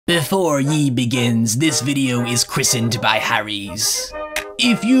Before ye begins, this video is christened by Harry's.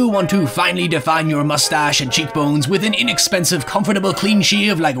 If you want to finally define your mustache and cheekbones with an inexpensive, comfortable clean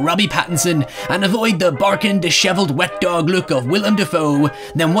shave like Robbie Pattinson and avoid the barking, disheveled wet dog look of Willem Dafoe,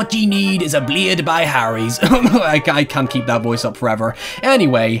 then what ye need is a blade by Harry's. I can't keep that voice up forever.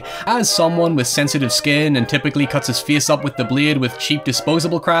 Anyway, as someone with sensitive skin and typically cuts his face up with the blade with cheap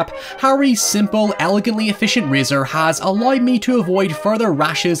disposable crap, Harry's simple, elegantly efficient razor has allowed me to avoid further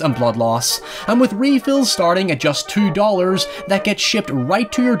rashes and blood loss. And with refills starting at just $2 that get shipped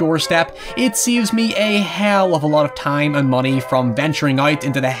right to your doorstep, it saves me a hell of a lot of time and money from venturing out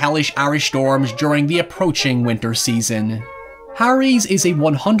into the hellish Irish storms during the approaching winter season. Harry's is a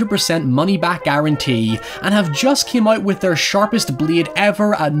 100% money back guarantee and have just came out with their sharpest blade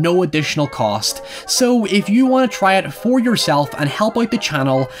ever at no additional cost. So if you want to try it for yourself and help out the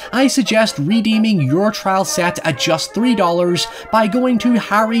channel, I suggest redeeming your trial set at just $3 by going to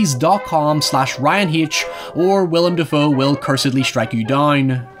harrys.com/RyanH, or Willem Dafoe will cursedly strike you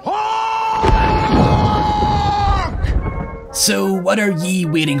down. So what are ye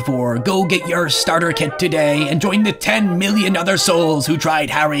waiting for? Go get your starter kit today and join the 10 million other souls who tried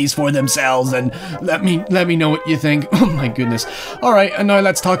Harry's for themselves, and let me know what you think. Oh my goodness. Alright, and now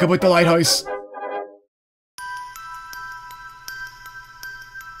let's talk about the Lighthouse.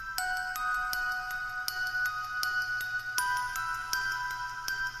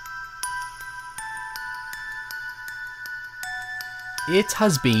 It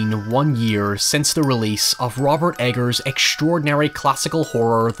has been 1 year since the release of Robert Eggers' extraordinary classical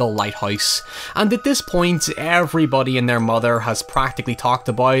horror, The Lighthouse, and at this point everybody and their mother has practically talked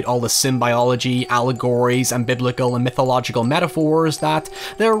about all the symbiology, allegories, and biblical and mythological metaphors that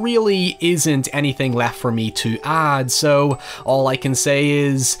there really isn't anything left for me to add, so all I can say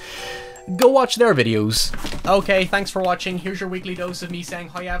is go watch their videos. Okay, thanks for watching. Here's your weekly dose of me saying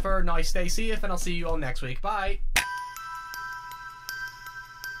however, now stay safe, and I'll see you all next week. Bye!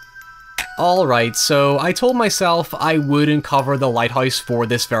 Alright, so I told myself I wouldn't cover The Lighthouse for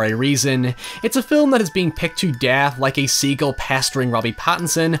this very reason. It's a film that is being picked to death like a seagull pestering Robbie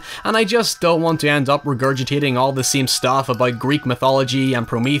Pattinson, and I just don't want to end up regurgitating all the same stuff about Greek mythology and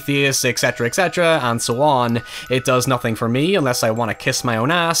Prometheus, etc, and so on. It does nothing for me unless I want to kiss my own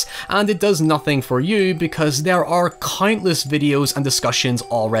ass, and it does nothing for you because there are countless videos and discussions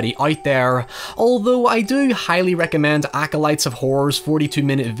already out there. Although I do highly recommend Acolytes of Horror's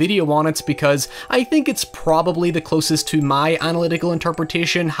 42-minute video on it, because I think it's probably the closest to my analytical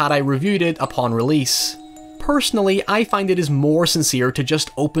interpretation had I reviewed it upon release. Personally, I find it is more sincere to just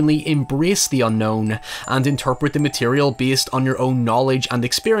openly embrace the unknown and interpret the material based on your own knowledge and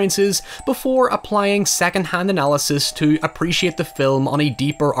experiences before applying second-hand analysis to appreciate the film on a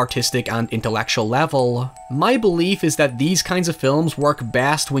deeper artistic and intellectual level. My belief is that these kinds of films work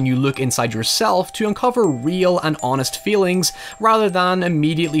best when you look inside yourself to uncover real and honest feelings rather than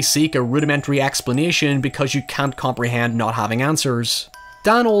immediately seek a rudimentary explanation because you can't comprehend not having answers.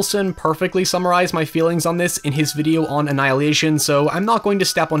 Dan Olsen perfectly summarized my feelings on this in his video on Annihilation, so I'm not going to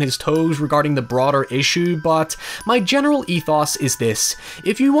step on his toes regarding the broader issue, but my general ethos is this: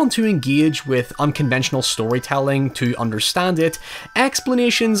 if you want to engage with unconventional storytelling to understand it,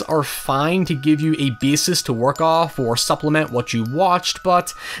 explanations are fine to give you a basis to work off or supplement what you watched,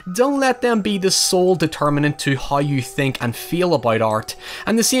 but don't let them be the sole determinant to how you think and feel about art,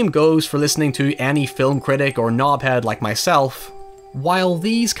 and the same goes for listening to any film critic or knobhead like myself. While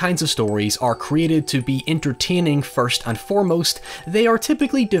these kinds of stories are created to be entertaining first and foremost, they are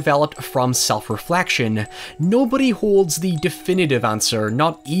typically developed from self-reflection. Nobody holds the definitive answer,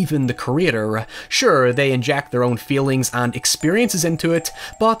 not even the creator. Sure, they inject their own feelings and experiences into it,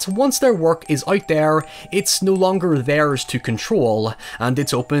 but once their work is out there, it's no longer theirs to control, and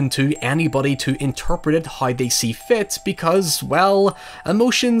it's open to anybody to interpret it how they see fit because, well,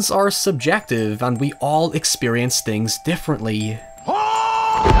 emotions are subjective and we all experience things differently.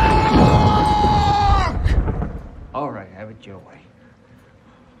 Alright, have it your way.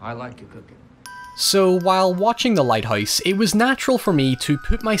 I like to cook it. So while watching The Lighthouse, it was natural for me to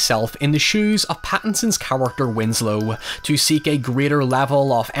put myself in the shoes of Pattinson's character Winslow, to seek a greater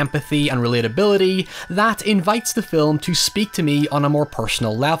level of empathy and relatability that invites the film to speak to me on a more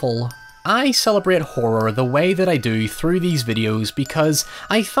personal level. I celebrate horror the way that I do through these videos because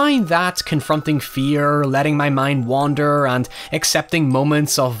I find that confronting fear, letting my mind wander, and accepting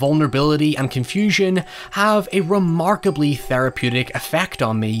moments of vulnerability and confusion have a remarkably therapeutic effect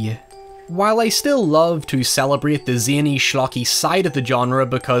on me. While I still love to celebrate the zany, schlocky side of the genre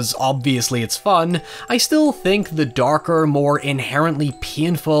because obviously it's fun, I still think the darker, more inherently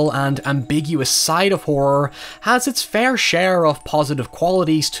painful and ambiguous side of horror has its fair share of positive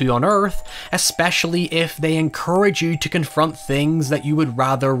qualities to unearth, especially if they encourage you to confront things that you would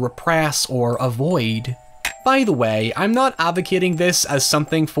rather repress or avoid. By the way, I'm not advocating this as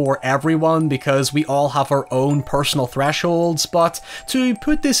something for everyone because we all have our own personal thresholds, but to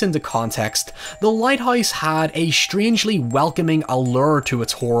put this into context, The Lighthouse had a strangely welcoming allure to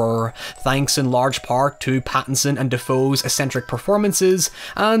its horror, thanks in large part to Pattinson and Dafoe's eccentric performances,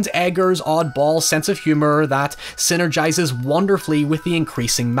 and Eggers' oddball sense of humour that synergizes wonderfully with the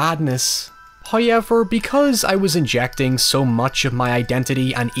increasing madness. However, because I was injecting so much of my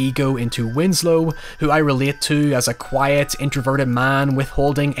identity and ego into Winslow, who I relate to as a quiet, introverted man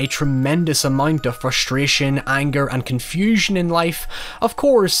withholding a tremendous amount of frustration, anger, and confusion in life, of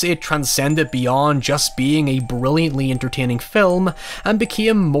course it transcended beyond just being a brilliantly entertaining film, and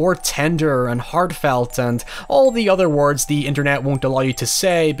became more tender and heartfelt and all the other words the internet won't allow you to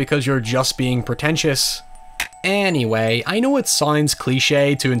say because you're just being pretentious. Anyway, I know it sounds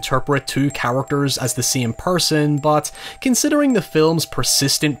cliche to interpret two characters as the same person, but considering the film's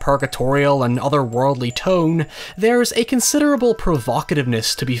persistent purgatorial and otherworldly tone, there's a considerable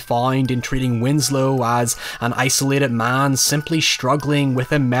provocativeness to be found in treating Winslow as an isolated man simply struggling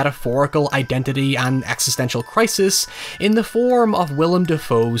with a metaphorical identity and existential crisis in the form of Willem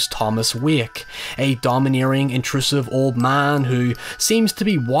Dafoe's Thomas Wake, a domineering, intrusive old man who seems to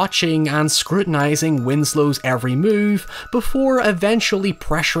be watching and scrutinizing Winslow's every move before eventually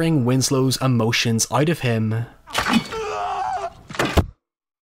pressuring Winslow's emotions out of him.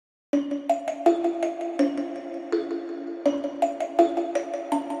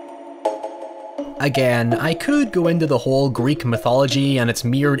 Again, I could go into the whole Greek mythology and its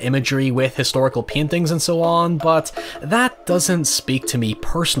mirrored imagery with historical paintings and so on, but that doesn't speak to me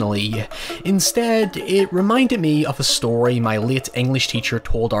personally. Instead, it reminded me of a story my late English teacher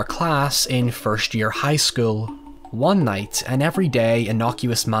told our class in first year high school. One night, an everyday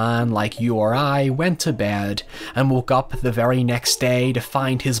innocuous man like you or I went to bed and woke up the very next day to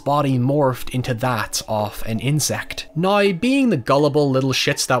find his body morphed into that of an insect. Now, being the gullible little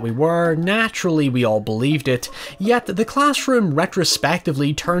shits that we were, naturally we all believed it, yet the classroom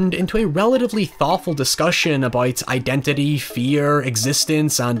retrospectively turned into a relatively thoughtful discussion about identity, fear,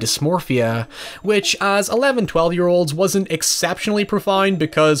 existence, and dysmorphia, which as 11-12-year-olds wasn't exceptionally profound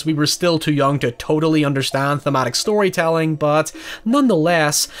because we were still too young to totally understand thematic storytelling, but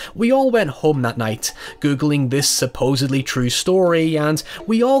nonetheless, we all went home that night, googling this supposedly true story, and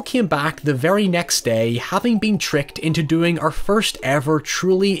we all came back the very next day having been tricked into doing our first ever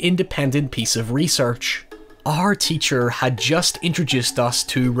truly independent piece of research. Our teacher had just introduced us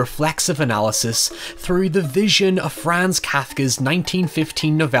to reflexive analysis through the vision of Franz Kafka's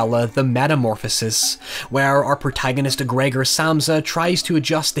 1915 novella The Metamorphosis, where our protagonist Gregor Samsa tries to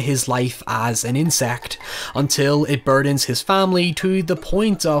adjust to his life as an insect, until it burdens his family to the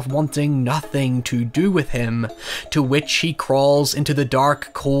point of wanting nothing to do with him, to which he crawls into the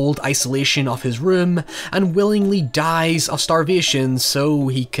dark, cold isolation of his room and willingly dies of starvation so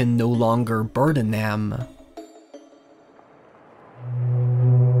he can no longer burden them.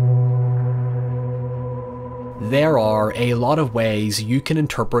 There are a lot of ways you can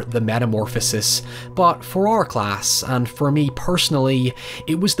interpret the metamorphosis, but for our class, and for me personally,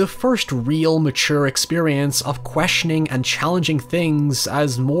 it was the first real mature experience of questioning and challenging things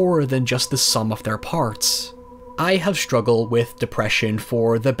as more than just the sum of their parts. I have struggled with depression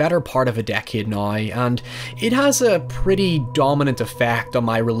for the better part of a decade now, and it has a pretty dominant effect on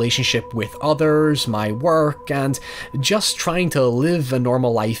my relationship with others, my work, and just trying to live a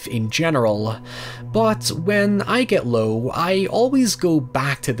normal life in general. But when I get low, I always go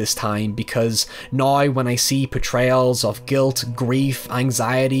back to this time because now when I see portrayals of guilt, grief,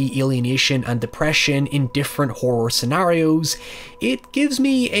 anxiety, alienation, and depression in different horror scenarios, it gives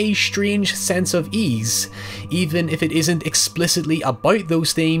me a strange sense of ease, even if it isn't explicitly about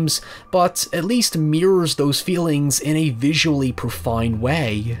those themes, but at least mirrors those feelings in a visually profound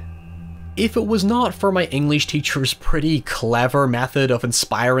way. If it was not for my English teacher's pretty clever method of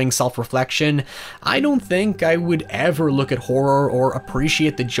inspiring self-reflection, I don't think I would ever look at horror or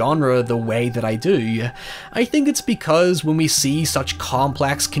appreciate the genre the way that I do. I think it's because when we see such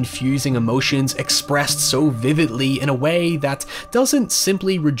complex, confusing emotions expressed so vividly in a way that doesn't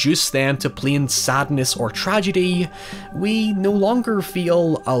simply reduce them to plain sadness or tragedy, we no longer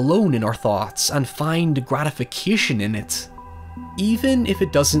feel alone in our thoughts and find gratification in it. Even if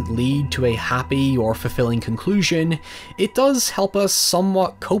it doesn't lead to a happy or fulfilling conclusion, it does help us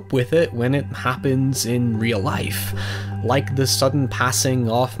somewhat cope with it when it happens in real life, like the sudden passing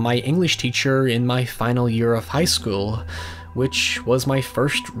of my English teacher in my final year of high school, which was my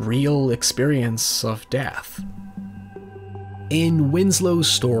first real experience of death. In Winslow's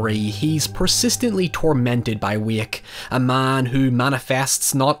story, he's persistently tormented by Wake, a man who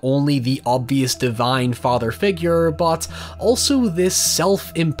manifests not only the obvious divine father figure, but also this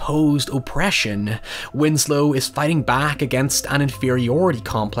self-imposed oppression. Winslow is fighting back against an inferiority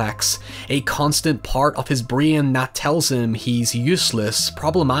complex, a constant part of his brain that tells him he's useless,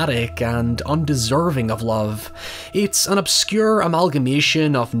 problematic, and undeserving of love. It's an obscure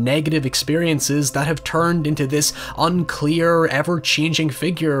amalgamation of negative experiences that have turned into this unclear, ever-changing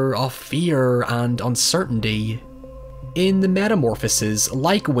figure of fear and uncertainty. In the Metamorphoses,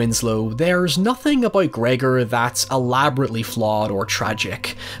 like Winslow, there's nothing about Gregor that's elaborately flawed or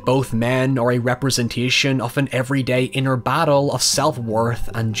tragic. Both men are a representation of an everyday inner battle of self-worth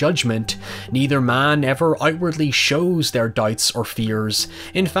and judgment. Neither man ever outwardly shows their doubts or fears.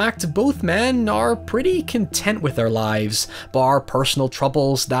 In fact, both men are pretty content with their lives, bar personal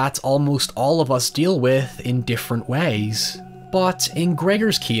troubles that almost all of us deal with in different ways. But in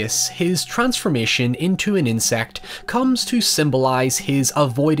Gregor's case, his transformation into an insect comes to symbolise his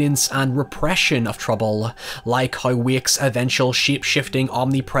avoidance and repression of trouble, like how Wake's eventual shape-shifting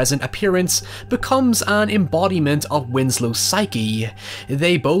omnipresent appearance becomes an embodiment of Winslow's psyche.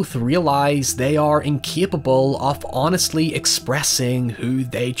 They both realise they are incapable of honestly expressing who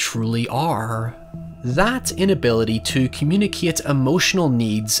they truly are. That inability to communicate emotional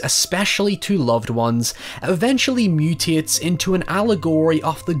needs, especially to loved ones, eventually mutates into an allegory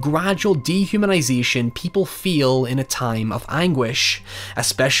of the gradual dehumanization people feel in a time of anguish,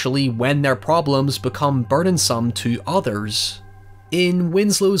 especially when their problems become burdensome to others. In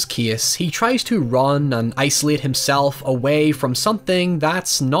Winslow's case, he tries to run and isolate himself away from something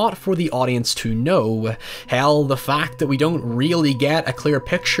that's not for the audience to know. Hell, the fact that we don't really get a clear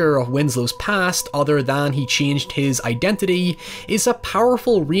picture of Winslow's past other than he changed his identity is a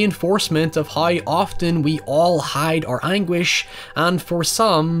powerful reinforcement of how often we all hide our anguish, and for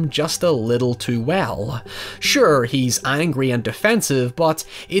some, just a little too well. Sure, he's angry and defensive, but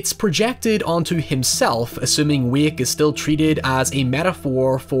it's projected onto himself, assuming Wake is still treated as a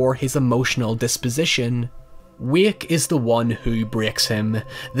metaphor for his emotional disposition. Wake is the one who breaks him,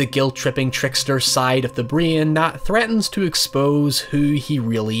 the guilt-tripping trickster side of the brain that threatens to expose who he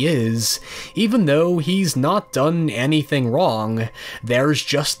really is. Even though he's not done anything wrong, there's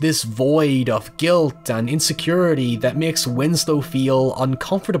just this void of guilt and insecurity that makes Winslow feel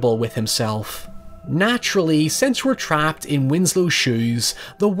uncomfortable with himself. Naturally, since we're trapped in Winslow's shoes,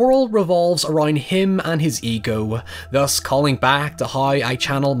 the world revolves around him and his ego, thus calling back to how I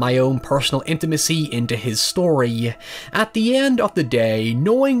channel my own personal intimacy into his story. At the end of the day,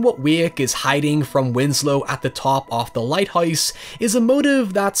 knowing what Wake is hiding from Winslow at the top of the Lighthouse is a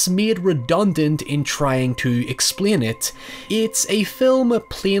motive that's made redundant in trying to explain it. It's a film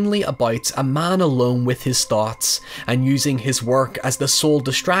plainly about a man alone with his thoughts, and using his work as the sole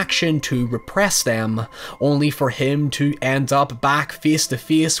distraction to repress them, only for him to end up back face to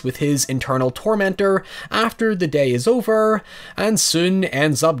face with his internal tormentor after the day is over, and soon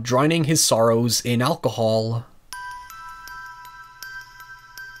ends up drowning his sorrows in alcohol.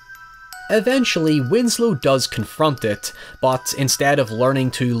 Eventually, Winslow does confront it, but instead of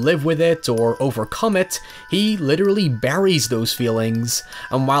learning to live with it or overcome it, he literally buries those feelings,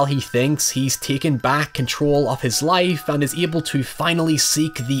 and while he thinks he's taken back control of his life and is able to finally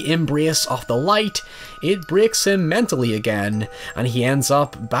seek the embrace of the light, it breaks him mentally again, and he ends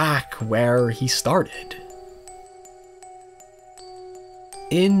up back where he started.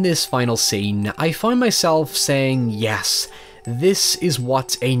 In this final scene, I found myself saying yes. This is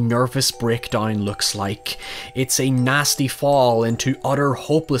what a nervous breakdown looks like. It's a nasty fall into utter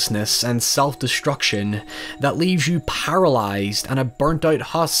hopelessness and self-destruction that leaves you paralysed and a burnt-out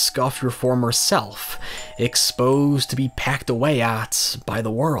husk of your former self, exposed to be pecked away at by the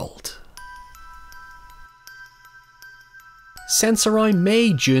world. Since around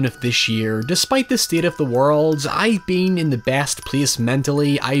May-June of this year, despite the state of the world, I've been in the best place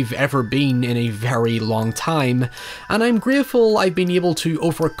mentally I've ever been in a very long time, and I'm grateful I've been able to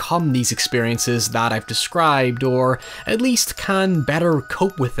overcome these experiences that I've described, or at least can better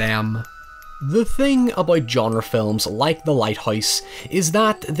cope with them. The thing about genre films like The Lighthouse is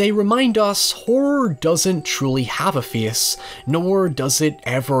that they remind us horror doesn't truly have a face, nor does it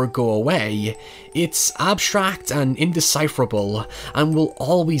ever go away. It's abstract and indecipherable, and will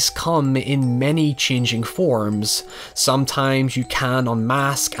always come in many changing forms. Sometimes you can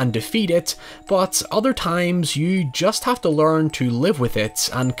unmask and defeat it, but other times you just have to learn to live with it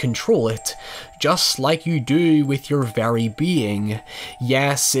and control it, just like you do with your very being.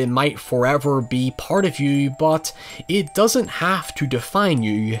 Yes, it might forever be part of you, but it doesn't have to define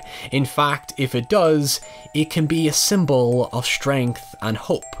you. In fact, if it does, it can be a symbol of strength and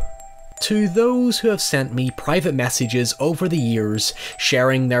hope. To those who have sent me private messages over the years,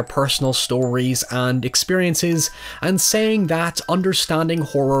 sharing their personal stories and experiences, and saying that understanding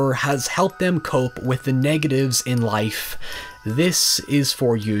horror has helped them cope with the negatives in life, this is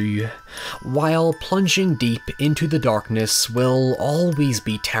for you. While plunging deep into the darkness will always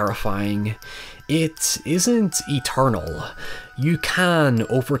be terrifying, it isn't eternal. You can,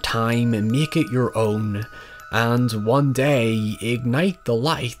 over time, make it your own, and one day ignite the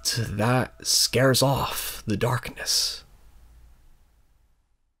light that scares off the darkness.